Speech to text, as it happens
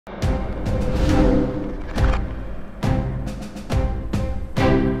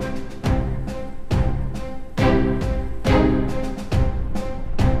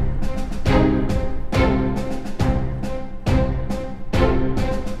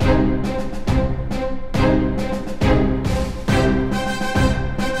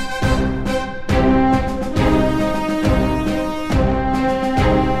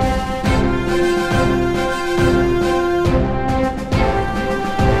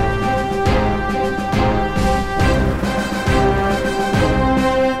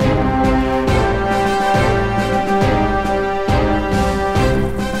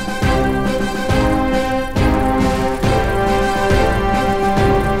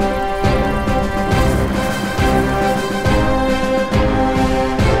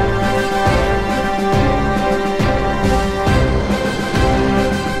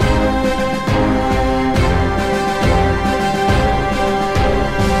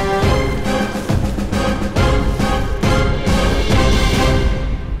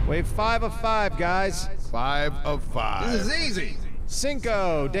5 of 5, guys. 5 of 5. This is easy.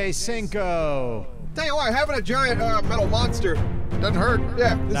 Cinco de Cinco. Tell you what, having a giant metal monster Doesn't hurt.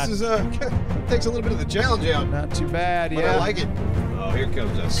 Yeah, this is takes a little bit of the challenge out. Not too bad, But yeah. I like it. Oh, here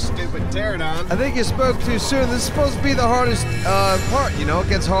comes a stupid pterodon. I think you spoke too soon. This is supposed to be the hardest part, you know? It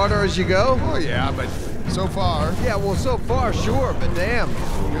gets harder as you go. Oh, yeah, but so far. Yeah, well, so far, sure, but damn.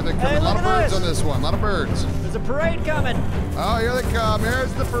 Here they come. A lot of birds on this one. A lot of birds. There's a parade coming. Oh, here they come.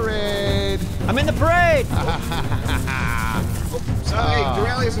 Here's the parade. I'm in the parade. Hey,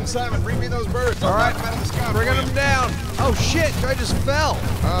 Duralius and Simon, bring me those birds. All right, them out of the sky. bringing them down. Oh, shit, I just fell.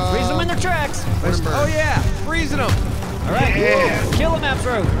 Freeze them in their tracks. Oh, yeah, freezing them. All right, kill them,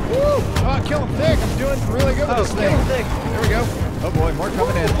 Afro. Woo! Oh, kill him thick. I'm doing really good with this Kill thing. them thick. There we go. Oh boy, more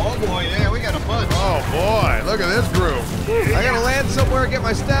coming in. Oh boy, yeah, we got a bunch. Oh, boy. Look at this group. I gotta land somewhere and get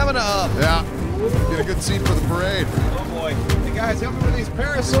my stamina up. Yeah. Get a good seat for the parade. Oh boy. Hey guys, help me with these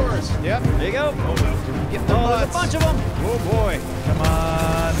parasaurs. Yep. There you go. Get the Oh, there's a butts. bunch of them. Oh boy. Come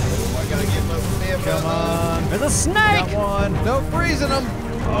on. Oh, I gotta get my damn Come on. There's a snake. Got one. No freezing them.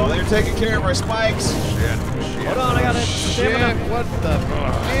 Oh, they're taking care of our spikes. Shit. Hold on, I got it. Shit, what the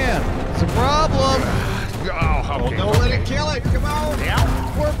man? It's a problem. Oh, okay. Don't let it kill it. Come on. We're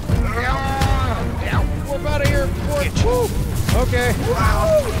out of here. Woo. Okay.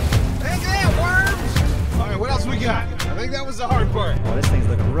 Wow. Hey, yeah, worms. All right, what else we got? I think that was the hard part. Oh, this thing's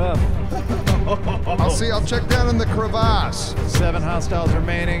looking rough. I'll check down in the crevasse. 7 hostiles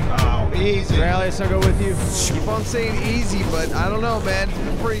remaining. Oh, easy. Duralius, I'll go with you. Keep on saying easy, but I don't know, man. It's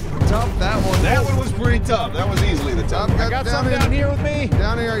been pretty tough, that one. That one was pretty tough. That was easily the toughest. I got some down here with me.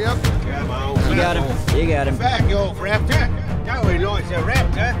 Down here, yep. Come on. You got him. You got him. Back, you old raptor. Now we know it's a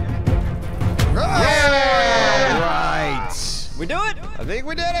raptor. Yeah! Right. We do it. I think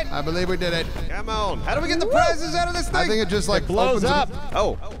we did it. I believe we did it. Come on. How do we get the prizes out of this thing? I think it just like Blows opens up.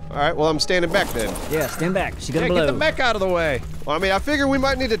 Oh, all right. Well, I'm standing back then. Yeah, stand back. She got Yeah, to blow. get the mech out of the way. Well, I mean, I figure we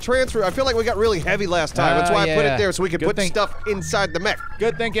might need to transfer. I feel like we got really heavy last time. That's why I put yeah. it there so we could Good put thing. stuff inside the mech.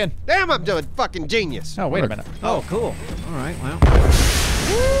 Good thinking. Damn, I'm doing fucking genius. Oh, wait a minute. Oh, cool. All right, well.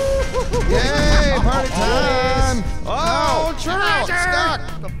 Yay, party time! Oh, trout!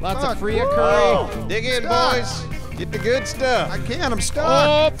 Stuck! Lots Fuck. of free curry. Dig in, Stuck. boys. Get the good stuff. I can't, I'm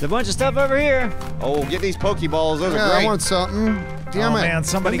stuck. There's a bunch of stuff over here. Oh, get these Pokeballs. Those Yeah, are I great. want something. Damn Oh it. man, Come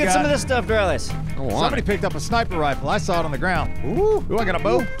somebody get got some of this stuff, Duralius. I want Somebody it. picked up a sniper rifle. I saw it on the ground. Ooh. Ooh, I got a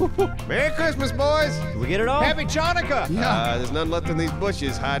bow. Merry Christmas, boys. Did we get it all? Happy Chanukah. Yeah. There's nothing left in these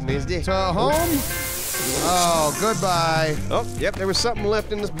bushes hiding these dicks. Home? Oh, goodbye. Oh, yep, there was something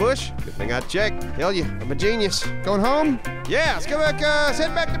left in this bush. Good thing I checked. Tell you, I'm a genius. Going home? Yeah, let's go back, let's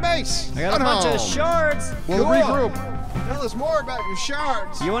head back to base. I got a Come bunch on. of shards. We'll Cool. regroup. Tell us more about your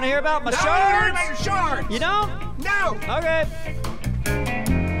shards. You want to hear about my No, I shards? don't hear about your shards. You don't? No. Okay.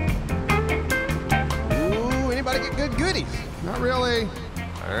 Ooh, anybody get good goodies? Not really.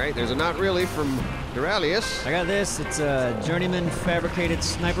 All right, there's a not really from Duralius. I got this. It's a journeyman fabricated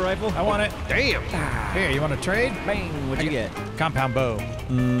sniper rifle. I want it. Damn. Here, you want to trade? Bang. What'd you get? Compound bow.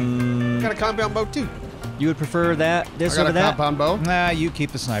 Got a compound bow too. You would prefer that, I this got over a that? compound bow. Nah, you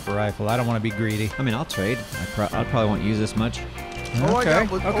keep the sniper rifle. I don't want to be greedy. I mean, I'll trade. I'd probably won't use this much. Oh, I Okay,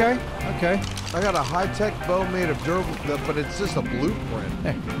 got- okay, okay. I got a high-tech bow made of durable, but it's just a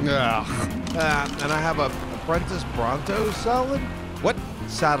blueprint. Yeah. And I have a apprentice Bronto salad. What?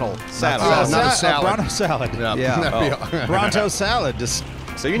 Saddle. Saddle. Oh, not a sa- salad. Bronto salad. Yeah. Bronto salad. Just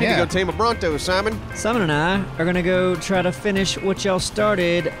So you need Yeah. to go tame a Bronto, Simon. Simon and I are gonna go try to finish what y'all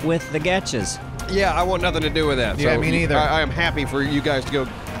started with the gachas. Yeah, I want nothing to do with that. Yeah, so me neither. I am happy for you guys to go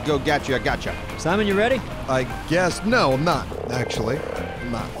gotcha. Simon, you ready? I guess. No, I'm not, actually.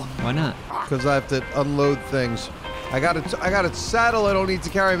 I'm not. Why not? Because I have to unload things. I got a saddle I don't need to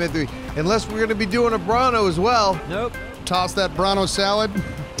carry with me. Unless we're going to be doing a Bronto as well. Nope. Toss that Bronto salad.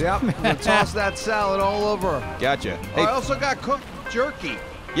 Yep. I'm going to toss that salad all over. Gotcha. Oh, Hey, I also got cooked jerky.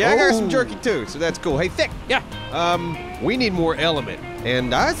 yeah, I got some Ooh. jerky too, so that's cool. Hey, Thick. yeah. We need more element.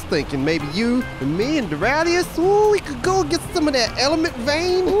 And I was thinking maybe you and me and Duralius, ooh, we could go get some of that element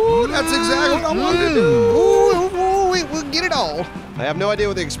vein. Ooh, that's exactly what I wanted to do. Ooh, we'll get it all. I have no idea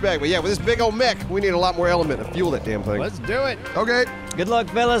what they expect, but yeah, with this big old mech, we need a lot more element to fuel that damn thing. Let's do it. Okay. Good luck,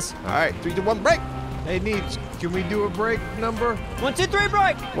 fellas. All right, 3, 2, 1, break. Hey, Neebs, can we do a break number? 1, 2, 3,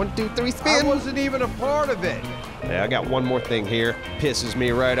 break. 1, 2, 3, I spin. wasn't even a part of it. Yeah, I got one more thing here. Pisses me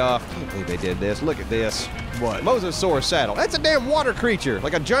right off. Can't believe they did this. Look at this. What? Mosasaurus saddle. That's a damn water creature,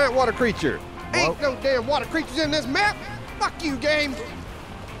 like a giant water creature. Ain't no damn water creatures in this map. Fuck you, game.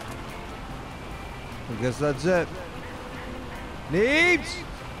 I guess that's it. Neebs,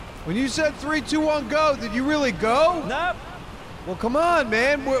 when you said 3, 2, 1, go, did you really go? Nope. Well, come on,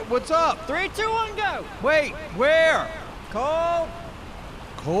 man. What's up? 3, 2, 1, go. Wait, where? Cold.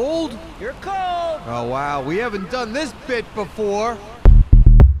 Cold? You're cold. Oh, wow. We haven't done this bit before.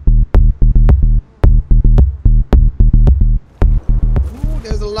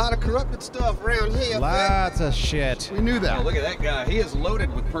 There's a lot of corrupted stuff around here. Lots of shit. We knew Oh, that. look at that guy. He is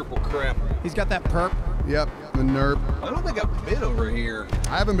loaded with purple crap. He's got that perp. Yep, the nerp. I don't think I've been over here.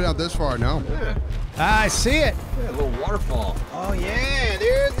 I haven't been out this far, no. Yeah, I see it. a little waterfall. Oh, yeah,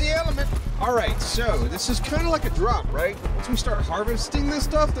 there's the element. All right, so this is kind of like a drop, right? Once we start harvesting this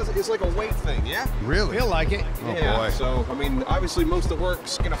stuff, it's like a weight thing, yeah? Really? Feel like it. Oh, Yeah, boy. so, I mean, obviously most of the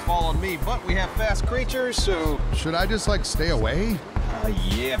work's gonna fall on me, but we have fast creatures, so... Should I just, like, stay away?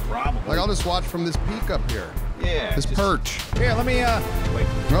 Yeah, probably. Like, I'll just watch from this peak up here. Yeah. This just- perch. Here, let me, Wait.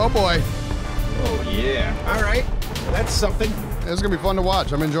 Oh, boy. Oh, yeah. All right. That's something. This is going to be fun to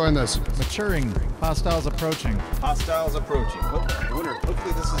watch. I'm enjoying this. maturing. Hostiles approaching. Hostiles approaching. I wonder,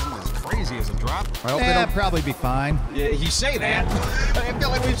 hopefully this isn't as crazy as a drop. I hope they don't... Probably be fine. Yeah, you say that. I feel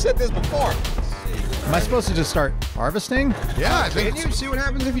like we've said this before. Am I supposed to just start harvesting? Yeah, I think... Can you see what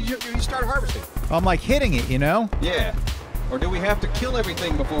happens if you start harvesting? I'm like hitting it, you know? Yeah. Or do we have to kill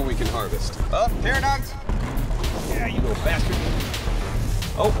everything before we can harvest? Oh, paradox. Yeah, you little bastard.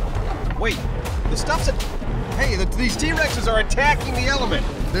 Oh, wait. The stuff's at... Hey, these T-Rexes are attacking the element.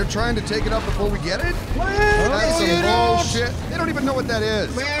 They're trying to take it up before we get it? What? That's You some don't- bullshit. They don't even know what that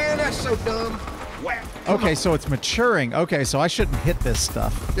is. Man, that's so dumb. Whack. Okay, so it's maturing. Okay, so I shouldn't hit this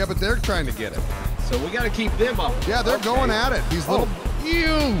stuff. Yeah, but they're trying to get it. So we got to keep them up. Yeah, they're Okay. going at it. These little...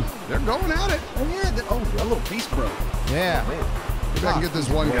 Ew! They're going at it. Oh, yeah. A little beast bro. Yeah. Man. Maybe I can get this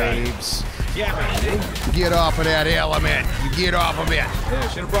one guy. Waves. Yeah, man. Get off of that element. You get off of it. Yeah,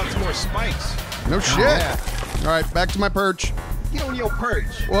 should have brought some more spikes. No shit. Yeah. All right, back to my perch. Get on your perch.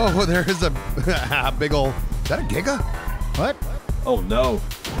 Whoa, there is a big ol'... Is that a Giga? What? Oh, no.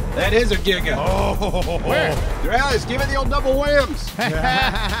 That is a Giga. Oh. Where? Alice, give it the old double whams.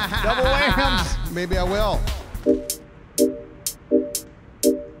 Double whams. Maybe I will.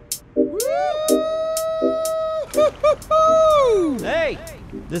 Hey,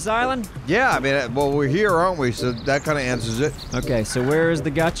 this island? Yeah, I mean, well, we're here, aren't we? So that kind of answers it. Okay, so where is the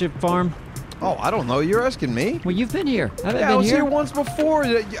gotcha farm? Oh, I don't know. You're asking me? Well, you've been here. I haven't Yeah, I been was here. here once before.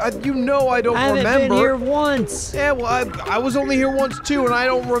 You know I don't I haven't remember. been here once. Yeah, well, I was only here once too, and I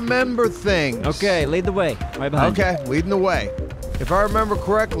don't remember things. Okay, lead the way. Right behind you. Okay, leading the way. If I remember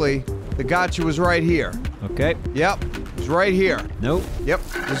correctly, the gotcha was right here. Okay. Yep, it's right here. Nope. Yep,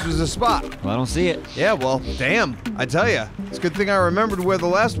 this was the spot. Well, I don't see it. Yeah, well, damn, I tell ya. It's a good thing I remembered where the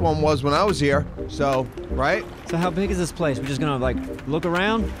last one was when I was here. So, right? So how big is this place? We're just gonna, like, look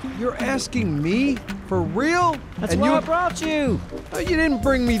around? You're asking me? For real? That's and why you, I brought you. you didn't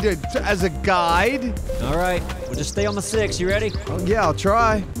bring me as a guide. All right, we'll just stay on the 6. You ready? Oh, yeah, I'll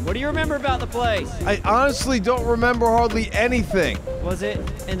try. What do you remember about the place? I honestly don't remember hardly anything. Was it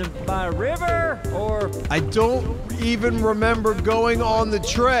by a river, or... I don't even remember going on the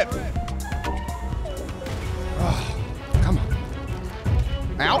trip. Come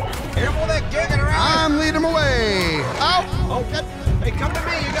on. Ow. Careful that Giga around. I'm leading them away. Ow. Oh, hey, come to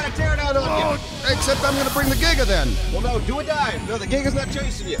me. You got to tear it out of Oh, except I'm going to bring the Giga then. Well, no, do a dive. No, the Giga's not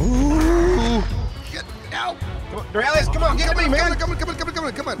chasing you. Ooh. Get out. Come on, Alice, come on, get to me, man. Come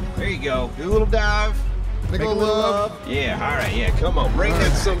on. There you go. Do a little dive. Make a little love. Yeah, all right, yeah, come on. Bring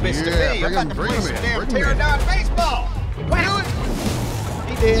that some bitch Yeah, to me. bring I'm him, about to bring play him some in, damn bring him in. tear-down baseball. Wow.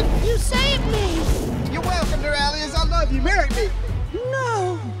 He did. You saved me! You're welcome, Alice. I love you. Marry me.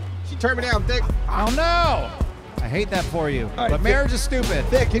 No! She turned me down, Dick. Oh no! I hate that for you. right, But marriage is stupid.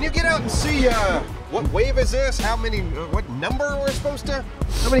 Dick, can you get out and see what wave is this? How many, what number we're supposed to?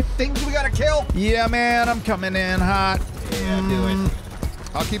 How many things we gotta kill? Yeah, man, I'm coming in hot. Yeah, do it.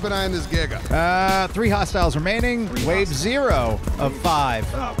 I'll keep an eye on this Giga. 3 hostiles remaining. Wave 0 of 5.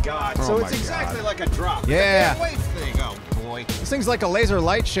 Oh, God. Oh, So my it's exactly God. like a drop. Yeah. It's a wave thing. Oh, boy. This thing's like a laser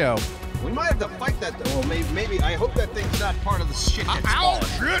light show. We might have to fight that. Well, maybe. I hope that thing's not part of the shit that's falling.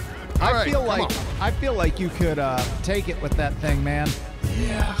 Shit. All right, I feel like you could take it with that thing, man.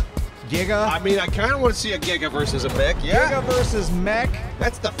 Yeah. Giga. I mean, I kind of want to see a Giga versus a Mech. Yeah. Giga versus Mech.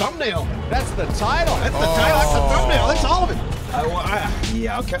 That's the thumbnail. That's the title. That's the title. That's the thumbnail. That's all of it.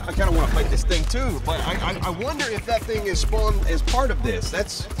 I kind of want to fight this thing too, but I wonder if that thing is spawned as part of this.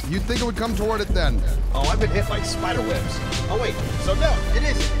 That's. You'd think it would come toward it then. Oh, I've been hit by spider webs. Oh wait, so no, it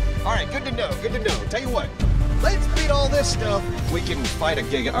isn't. All right, good to know. Good to know. Tell you what, let's beat all this stuff. We can fight a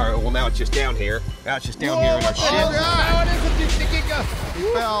Giga. All right, well now it's just down here. Now it's just down here in our shit. Oh, God. the Giga. He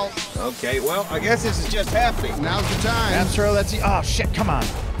fell. Okay, well I guess this is just happening. Now's the time. Astro, that's oh shit, come on.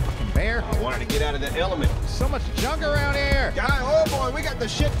 Bear. I wanted to get out of that element. So much junk around here. Guy, oh boy, we got the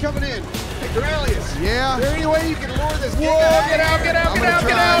shit coming in. Hey, Duralius. Yeah? Is there any way you can lure this Whoa, Giga get out, get out, I'm get gonna out, try.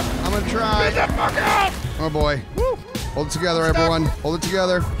 get out. I'm gonna try. Get the fuck out. Oh boy. Woo. Hold it together, everyone. Hold it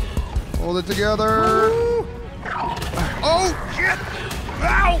together. Hold it together. Woo. Oh! Shit.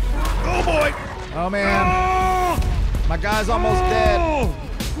 Ow. Oh boy. Oh man. My guy's almost dead.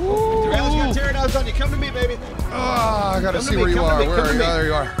 Duralius, you got pterodons on you. Come to me, baby. Oh, I gotta Come to see me, where you come to are. me, Where come are to you? me. There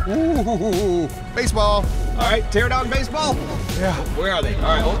you are. Ooh, baseball. All right, pterodon baseball. Yeah. Where are they? All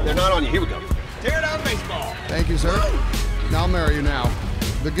right, oh, they're not on you. Here we go. Pterodon baseball. Thank you, sir. Now I'll marry you now.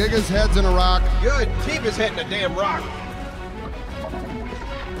 The Giga's head's in a rock. Good. Keep his head in a damn rock.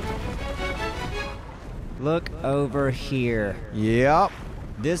 Look over here. Yep.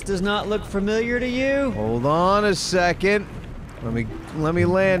 This does not look familiar to you? Hold on a second. Let me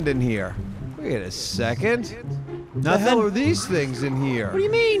land in here. Wait a second. What the hell Nothing? are these things in here? What do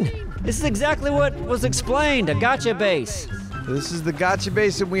you mean? This is exactly what was explained, a gotcha base. This is the gotcha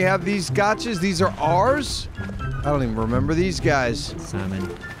base, and we have these gotchas. These are ours? I don't even remember these guys. Simon,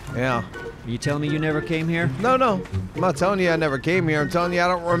 Yeah. are you telling me you never came here? No, no. I'm not telling you I never came here. I'm telling you I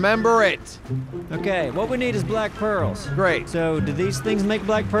don't remember it. Okay, what we need is black pearls. Great. So, do these things make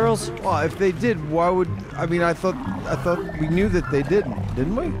black pearls? Well, if they did, why would... I mean, I thought we knew that they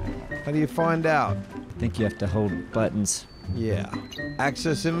didn't we? How do you find out? I think you have to hold buttons. Yeah.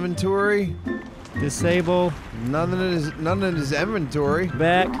 Access inventory. Disable, None in his inventory.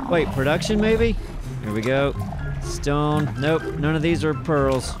 back. Wait, production maybe? Here we go. Stone. Nope, none of these are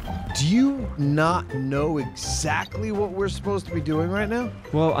pearls. Do you not know exactly what we're supposed to be doing right now?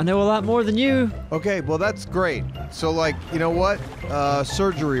 Well, I know a lot more than you. Okay, well that's great. So like, you know what?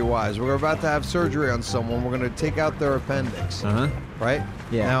 Surgery-wise, we're about to have surgery on someone. We're gonna take out their appendix, Uh-huh. right?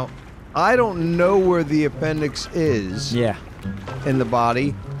 Yeah. Now, I don't know where the appendix is Yeah. in the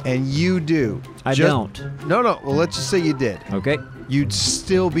body, and you do. I don't. No, no. Well, let's just say you did. Okay. You'd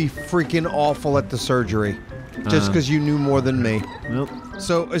still be freaking awful at the surgery, just because you knew more than me. Nope.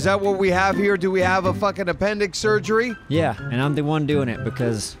 So is that what we have here? Do we have a fucking appendix surgery? Yeah, and I'm the one doing it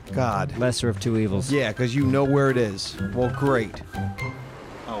because God. lesser of two evils. Yeah, because you know where it is. Well, great.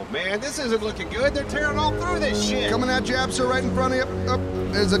 Oh man, this isn't looking good. They're tearing all through this shit. Coming at you, sir, right in front of you. Oh,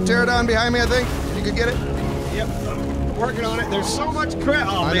 there's a pterodon behind me, I think. You could get it. Yep, I'm working on it. There's so much crap.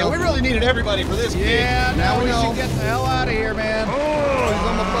 Oh I man, know. we really needed everybody for this. Yeah, now Now we we know. should get the hell out of here, man. Oh, he's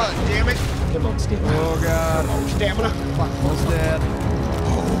on my butt. Damn it. Come on, stamina. Oh god. Oh, stamina. Almost dead.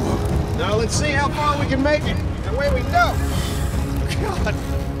 Now let's see how far we can make it. Away we go. God.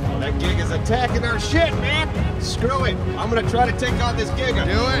 Oh, that Giga's attacking our shit, man. Screw it. I'm gonna try to take on this Giga.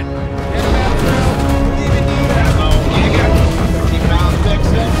 Do it. Get him out, Believe in you. Oh, Giga. Keep an eye on the next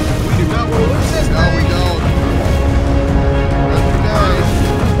set. We do not want to lose this No, thing. we don't. Not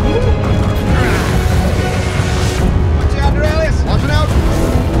today. Watch out, Duralius. Watch it out.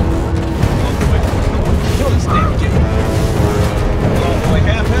 Kill this damn Giga. Oh boy,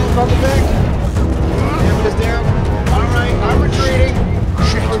 half health on the back. Damn is down. All right, I'm retreating.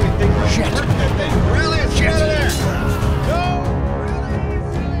 Shit. Shit. That thing. Duralius, get out of there.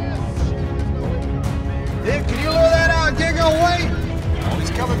 Dick, can you lure that out, Giga? Wait! Oh,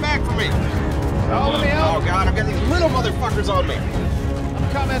 he's coming back for me. Oh, let me Oh, help. God, I've got these little motherfuckers on me.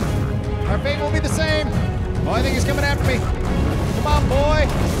 I'm coming. Our fate will be the same. Oh, I think he's coming after me. Come on, boy.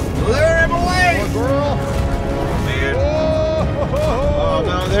 Lure him away! Or girl. Man. Oh, Oh,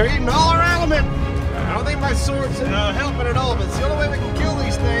 no, they're eating all our element. I don't think my sword's helping at all, but it's the only way we can kill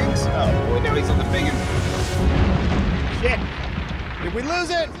these things. Oh, boy, now he's on the big one. Shit. Did we lose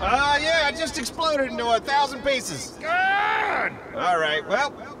it? Yeah, it just exploded into 1,000 pieces. God. All right,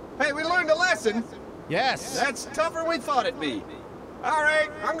 well, hey, we learned a lesson. Yes. That's tougher than we thought it'd be. All right,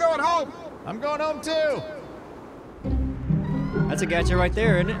 I'm going home. I'm going home too. That's a gotcha right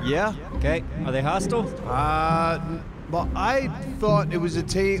there, isn't it? Yeah. Okay. Are they hostile? Well, I thought it was a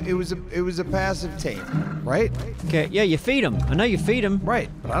tame. It was a passive tame, right? Okay. Yeah, you feed them. I know you feed them. Right.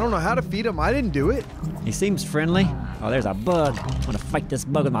 But I don't know how to feed him. I didn't do it. He seems friendly. Oh, there's a bug. I'm gonna fight this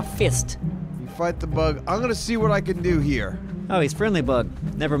bug with my fist. You fight the bug. I'm gonna see what I can do here. Oh, he's friendly bug.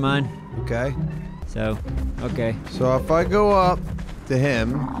 Never mind. Okay. So, okay. So if I go up to him,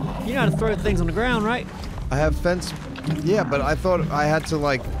 You know how to throw things on the ground, right? I have fence. Yeah, but I thought I had to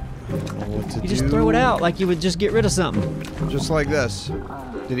like. I don't know what to You do. just throw it out like you would just get rid of something. Just like this.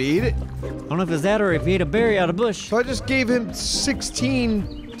 Did he eat it? I don't know if it's that or if he ate a berry out of a bush. So I just gave him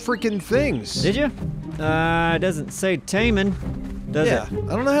 16 freaking things. Did you? It doesn't say taming, does Yeah. it?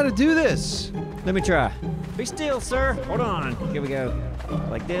 I don't know how to do this. Let me try. Be still, sir. Hold on. Here we go.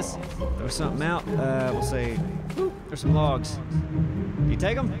 Like this. Throw something out. We'll say, there's some logs. You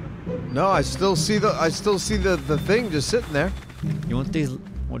take them? No, I still see the thing just sitting there. You want these?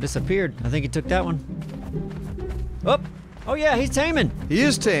 What disappeared? I think he took that one. Oh yeah, he's taming. He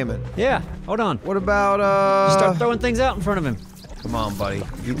is taming. Yeah, hold on. What about Just start throwing things out in front of him. Come on, buddy.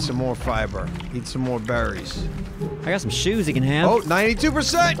 Eat some more fiber. Eat some more berries. I got some shoes he can have. Oh,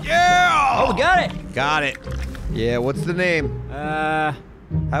 92%. Yeah! Oh, we got it. Got it. Yeah, what's the name? How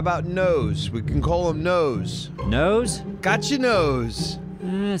about Nose? We can call him Nose. Nose? Got your nose.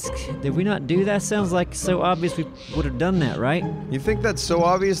 Did we not do that? Sounds like so obvious we would have done that, right? You think that's so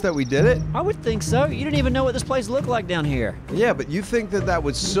obvious that we did it? I would think so. You didn't even know what this place looked like down here. Yeah, but you think that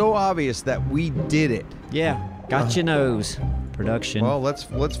was so obvious that we did it? Yeah, got your nose. Production. Well, let's hey,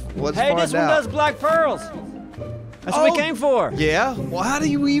 find out. this one does black pearls. That's what we came for. Yeah? Well, how do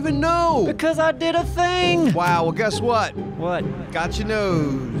you even know? Because I did a thing. Wow, well, guess what? What? Got your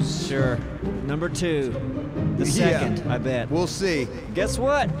nose. Sure. Number 2. The second, I bet. We'll see. Guess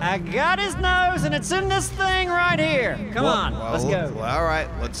what? I got his nose, and it's in this thing right here. Come on, let's go. Well, all right,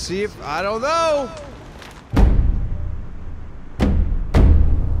 let's see if... I don't know.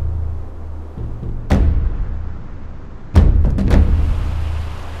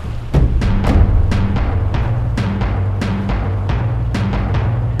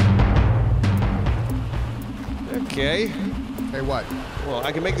 Okay. Hey, what? Well,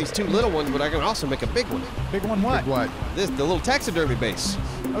 I can make these 2 little ones, but I can also make a big one. Big one what? What? The little taxidermy base.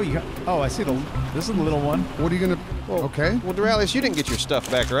 Oh, I see this is the little one. What are you gonna... Okay. Well, Duralius, you didn't get your stuff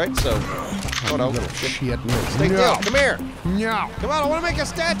back, right? So, hold on. Little shit. Stay still. Come here. No. Come on, I want to make a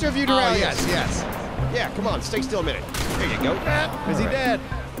statue of you, Oh, Duralius. yes. Yeah, come on, stay still a minute. There you go. Is he dead?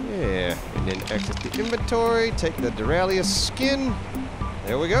 Yeah, and then exit the inventory, take the Duralius skin.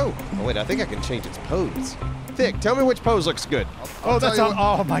 There we go. Oh, wait, I think I can change its pose. Thick, tell me which pose looks good. Oh, that's tell you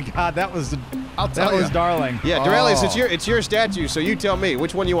oh my God, that was darling. Yeah, Duralius, it's your statue, so you tell me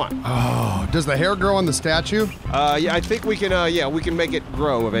which one you want. Oh, does the hair grow on the statue? Yeah, I think we can. We can make it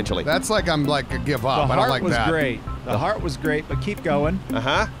grow eventually. That's like I'm like a give up. The I don't heart like was that. great. The heart was great, but keep going.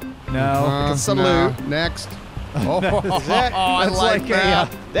 Uh-huh. No. salute. No. Next. Oh, that? I That's like like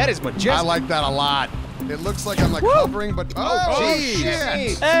that. That is majestic. I like that a lot. It looks like I'm like hovering, but oh, jeez.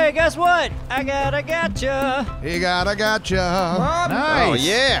 shit! Hey, guess what? I got a gotcha. He got a gotcha. Nice. Oh,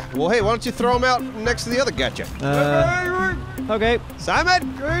 yeah. Well, hey, why don't you throw them out next to the other gotcha? Okay. Simon!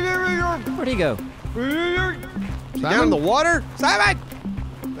 Where'd he go? Down in the water? Simon!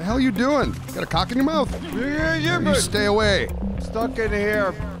 What the hell are you doing? Got a cock in your mouth. You stay away. Stuck in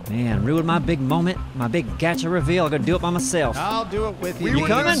here. Man, ruined my big moment, my big gotcha reveal. I gotta do it by myself. I'll do it with you. You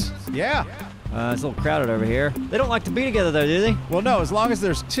coming? Yeah. It's a little crowded over here. They don't like to be together though, do they? Well, no, as long as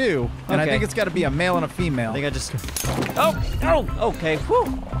there's 2, and I Okay. think it's got to be a male and a female. I think I just... Oh, okay. Whew.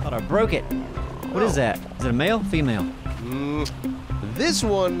 Thought I broke it. What is that? Is it a male? Female? This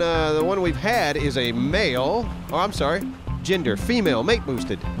one, the one we've had, is a male. Oh, I'm sorry. Gender, female, mate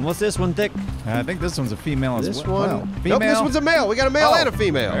boosted. And what's this one, Thick? I think this one's a female as This well. one. Female. Nope, this one's a male. We got a male Oh. and a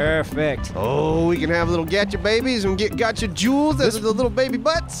female. Perfect. Oh, we can have little gotcha babies and get gotcha jewels as the little baby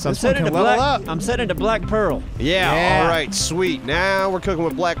butts. This one can level up. I'm setting to Black Pearl. Yeah, Yeah. all right, sweet. Now we're cooking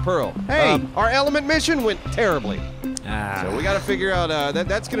with Black Pearl. Hey. Our element mission went terribly. Ah, So we got to figure out,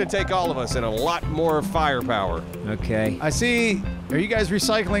 that's going to take all of us and a lot more firepower. okay. I see. Are you guys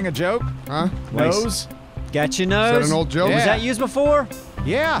recycling a joke? Huh? Nose? Got your Is nose? that an old joke? Yeah. Was that used before?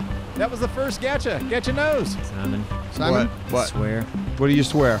 Yeah. That was the first Getcha. Getcha nose. Simon, Simon? I swear. What do you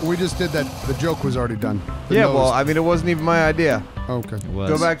swear? We just did that. The joke was already done. The Yeah, nose. well, I mean, it wasn't even my idea. Okay. It was.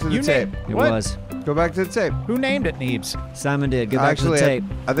 Go back to the You tape. named- It What? was. Go back to the tape. Who named it, Neebs? Simon did. Go back Actually, to the tape.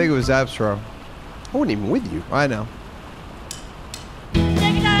 I think it was Abstro. I wasn't even with you. I know.